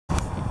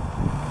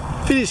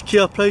Phoenix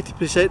Kia proud to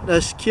present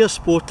this Kia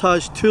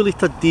Sportage 2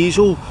 litre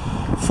diesel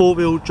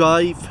 4-wheel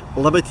drive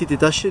limited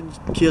edition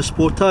Kia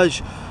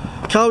Sportage.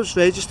 Car was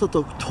registered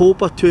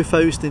October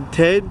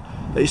 2010.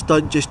 It's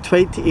done just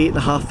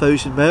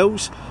 28,500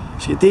 miles.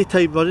 It's got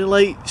daytime running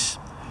lights,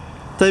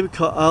 diamond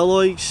cut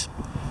alloys,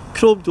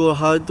 chrome door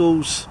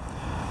handles,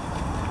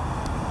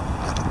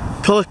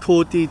 colour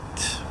coded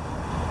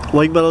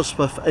wing mirrors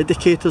with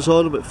indicators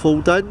on them that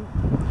fold in,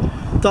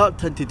 dark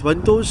tinted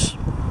windows.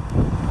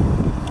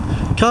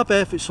 Car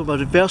benefits from a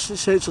reversing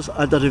sensors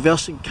and a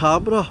reversing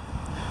camera.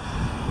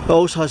 It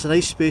also has a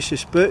nice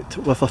spacious boot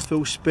with a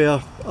full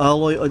spare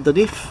alloy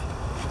underneath.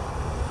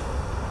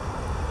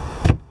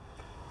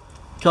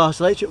 Car has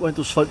electric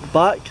windows front and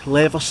back,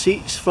 leather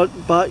seats front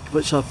and back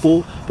which are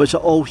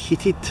all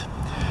heated.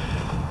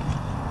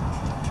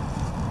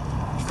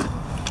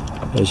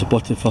 There's a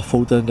button for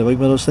folding the wing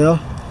mirrors there.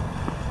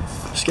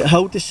 It's got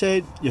hill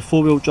descent, your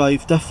 4-wheel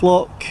drive diff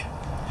lock,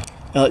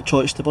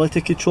 electronic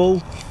stability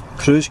control,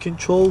 cruise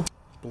control,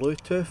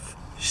 Bluetooth,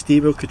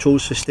 steering wheel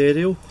controls for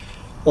stereo,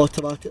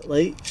 automatic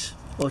lights,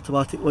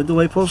 automatic window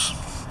wipers.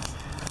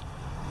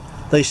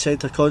 Nice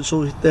centre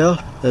console there,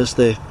 there's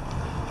the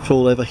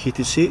full leather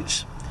heated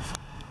seats.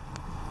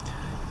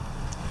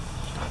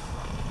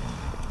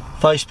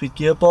 5-speed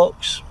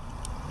gearbox,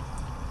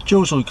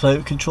 dual zone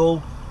climate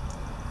control,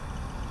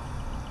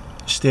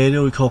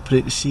 stereo, you can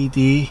operate the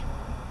CD,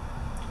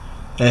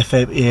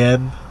 FM,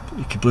 AM,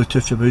 you can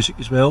Bluetooth your music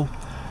as well,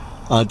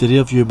 and the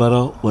rear view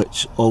mirror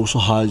which also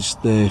has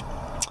the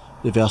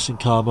reversing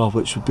camera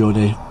which would be on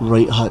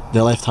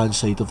the left hand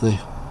side of the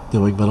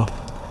wing mirror.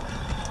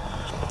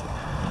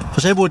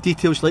 For any more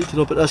details you'd like to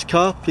know about this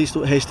car, please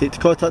don't hesitate to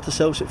contact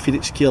ourselves at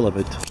Phoenix Kia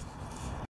Limited.